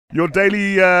Your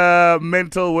daily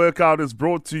mental workout is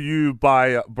brought to you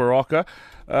by Baraka.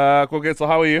 Kogetso,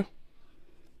 how are you?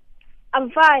 I'm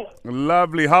fine.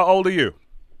 Lovely. How old are you?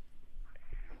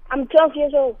 I'm 12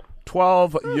 years old.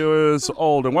 12 years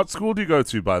old. And what school do you go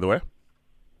to, by the way?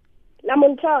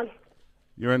 Lamontan.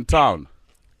 You're in town.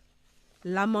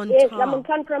 Lamont. Yes,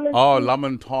 Lamontan Primary Oh, School.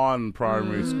 Lamontan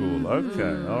Primary School.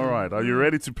 Okay. All right. Are you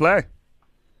ready to play?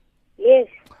 Yes.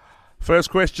 First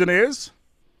question is?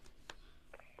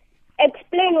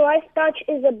 Explain why starch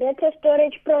is a better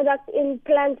storage product in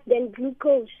plants than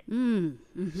glucose.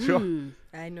 Sure.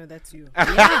 I know that's you.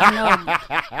 Yeah,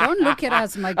 no. Don't look at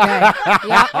us, my guy.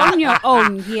 You're on your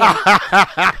own here.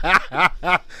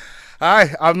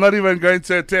 Hi, I'm not even going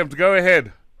to attempt. Go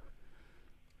ahead.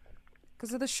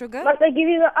 Because of the sugar? Must I give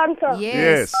you the answer?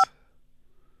 Yes.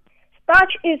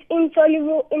 Starch is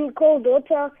insoluble in cold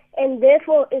water and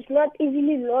therefore is not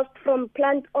easily lost from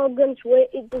plant organs where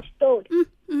it is stored.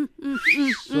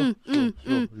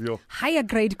 Yo. Higher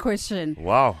grade question.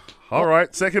 Wow. All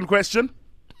right. Second question.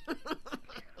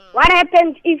 What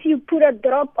happens if you put a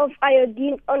drop of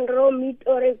iodine on raw meat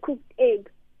or a cooked egg?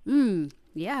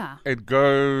 Yeah. It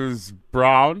goes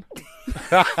brown.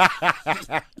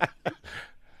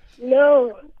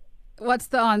 No. What's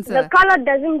the The answer? color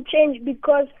doesn't change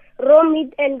because raw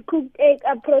meat and cooked egg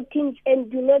are proteins and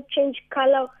do not change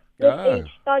color with a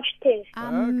starch taste.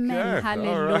 Amen. Okay.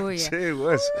 Hallelujah. All right. Gee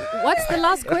whiz. What's the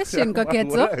last question, One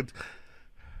Kogetso? word.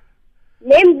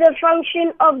 Name the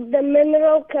function of the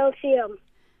mineral calcium.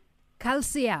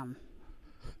 Calcium.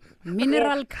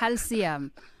 Mineral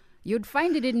calcium. You'd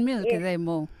find it in milk, there,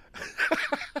 Mo.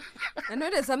 I know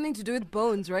there's something to do with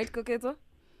bones, right, Koketo?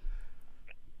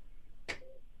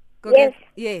 Yes.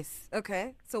 Yes.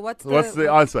 Okay. So what's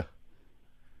the answer?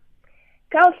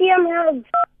 Calcium helps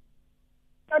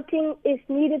protein is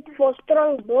needed for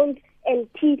strong bones and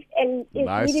teeth and is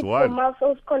Nice needed one. for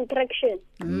muscles contraction.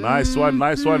 Nice one,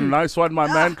 my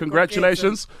man.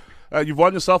 Congratulations. You've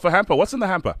won yourself a hamper. What's in the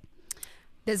hamper?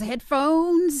 There's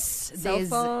headphones. cell There's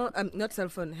phone? Not cell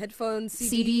phone. Headphones,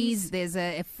 CDs. CDs. There's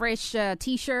a fresh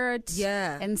T-shirt.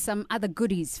 Yeah. And some other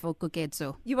goodies for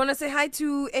Kogetso. You want to say hi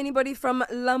to anybody from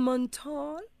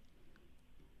Lamontan?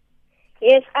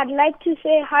 Yes, I'd like to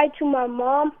say hi to my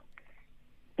mom.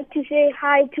 I'd like to say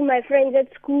hi to my friends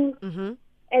at school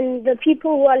and the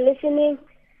people who are listening.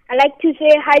 I'd like to say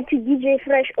hi to DJ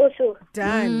Fresh also.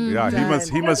 Done. Yeah,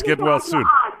 he must get well soon.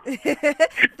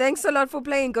 Thanks a lot for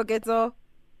playing, Koketo.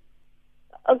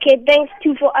 Okay, thanks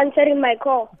too for answering my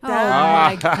call. Oh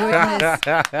my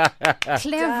goodness.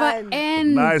 Clever Done.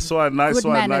 and Nice one. good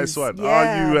manners. Yeah,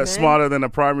 Are you man. smarter than a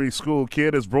primary school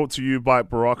kid? Is brought to you by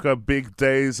Baraka. Big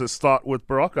days start with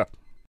Baraka.